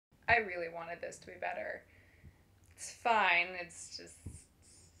I really wanted this to be better. It's fine, it's just...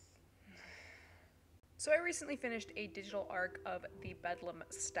 So I recently finished a digital arc of the Bedlam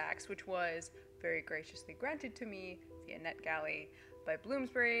stacks, which was very graciously granted to me via NetGalley by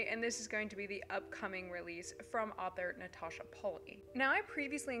Bloomsbury, and this is going to be the upcoming release from author Natasha Pulley. Now, I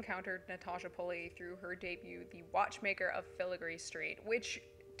previously encountered Natasha Pulley through her debut, The Watchmaker of Filigree Street, which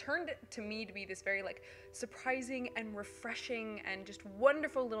turned to me to be this very surprising and refreshing and just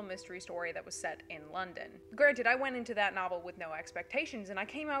wonderful little mystery story that was set in London. Granted, I went into that novel with no expectations, and I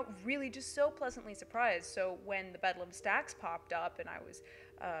came out really just so pleasantly surprised. So when the Bedlam stacks popped up and I was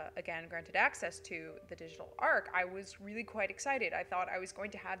again granted access to the digital arc, I was really quite excited. I thought I was going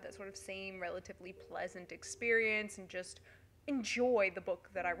to have that sort of same relatively pleasant experience and just enjoy the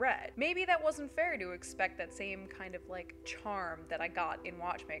book that I read. Maybe that wasn't fair to expect that same kind of charm that I got in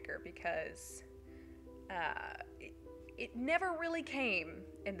Watchmaker, because it never really came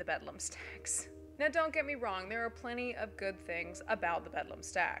in the Bedlam stacks. Now, don't get me wrong, there are plenty of good things about the Bedlam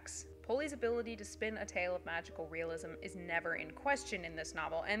stacks. Pulley's ability to spin a tale of magical realism is never in question in this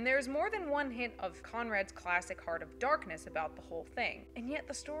novel, and there's more than one hint of Conrad's classic Heart of Darkness about the whole thing. And yet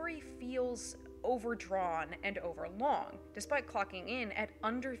the story feels overdrawn and overlong, despite clocking in at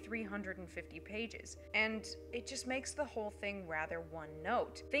under 350 pages. And it just makes the whole thing rather one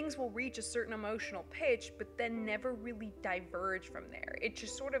note. Things will reach a certain emotional pitch, but then never really diverge from there. It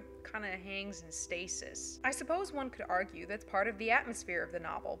just sort of kind of hangs in stasis. I suppose one could argue that's part of the atmosphere of the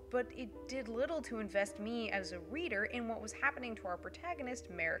novel, but it did little to invest me as a reader in what was happening to our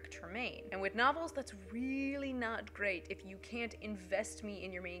protagonist, Merrick Tremaine. And with novels, that's really not great if you can't invest me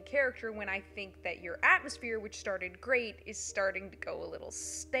in your main character when I think that your atmosphere, which started great, is starting to go a little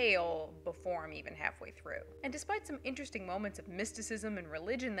stale before I'm even halfway through. And despite some interesting moments of mysticism and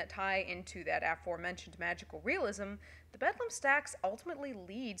religion that tie into that aforementioned magical realism, the Bedlam stacks ultimately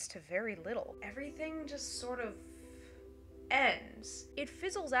leads to very little. Everything just sort of ends. It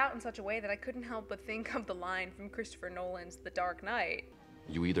fizzles out in such a way that I couldn't help but think of the line from Christopher Nolan's The Dark Knight.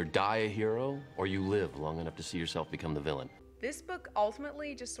 You either die a hero, or you live long enough to see yourself become the villain. This book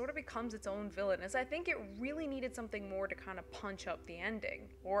ultimately just sort of becomes its own villain, as I think it really needed something more to kind of punch up the ending,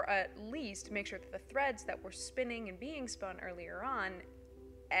 or at least make sure that the threads that were spinning and being spun earlier on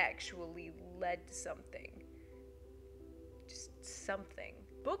actually led to something. Just something.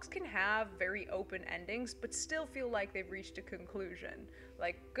 Books can have very open endings, but still feel like they've reached a conclusion.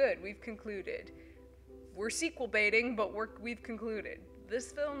 Good, we've concluded. We're sequel baiting, but we've concluded.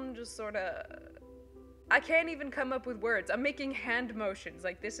 This film just sort of... I can't even come up with words. I'm making hand motions.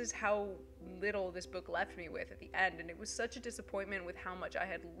 This is how little this book left me with at the end, and it was such a disappointment with how much I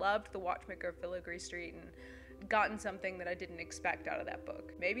had loved The Watchmaker of Filigree Street and gotten something that I didn't expect out of that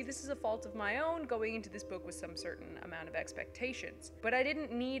book. Maybe this is a fault of my own, going into this book with some certain amount of expectations. But I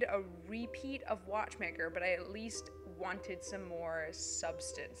didn't need a repeat of Watchmaker, but I at least wanted some more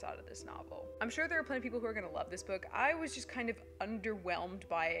substance out of this novel. I'm sure there are plenty of people who are going to love this book. I was just kind of underwhelmed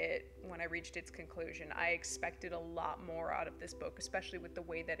by it when I reached its conclusion. I expected a lot more out of this book, especially with the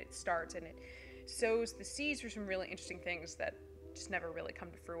way that it starts, and it sows the seeds for some really interesting things that just never really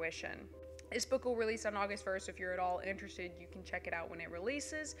come to fruition. This book will release on August 1st, so if you're at all interested, you can check it out when it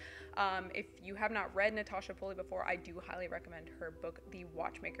releases. If you have not read Natasha Pulley before, I do highly recommend her book, The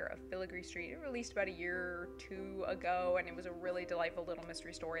Watchmaker of Filigree Street. It released about a year or two ago, and it was a really delightful little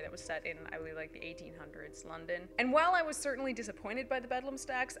mystery story that was set in, I believe, the 1800s London. And while I was certainly disappointed by the Bedlam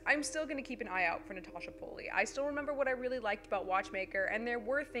stacks, I'm still going to keep an eye out for Natasha Pulley. I still remember what I really liked about Watchmaker, and there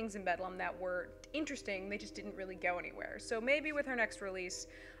were things in Bedlam that were interesting, they just didn't really go anywhere. So maybe with her next release,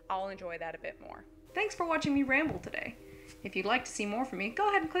 I'll enjoy that a bit more. Thanks for watching me ramble today. If you'd like to see more from me, go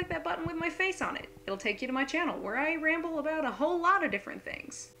ahead and click that button with my face on it. It'll take you to my channel, where I ramble about a whole lot of different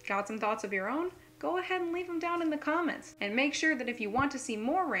things. Got some thoughts of your own? Go ahead and leave them down in the comments. And make sure that if you want to see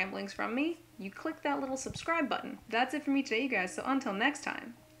more ramblings from me, you click that little subscribe button. That's it for me today, you guys, so until next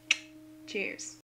time, cheers.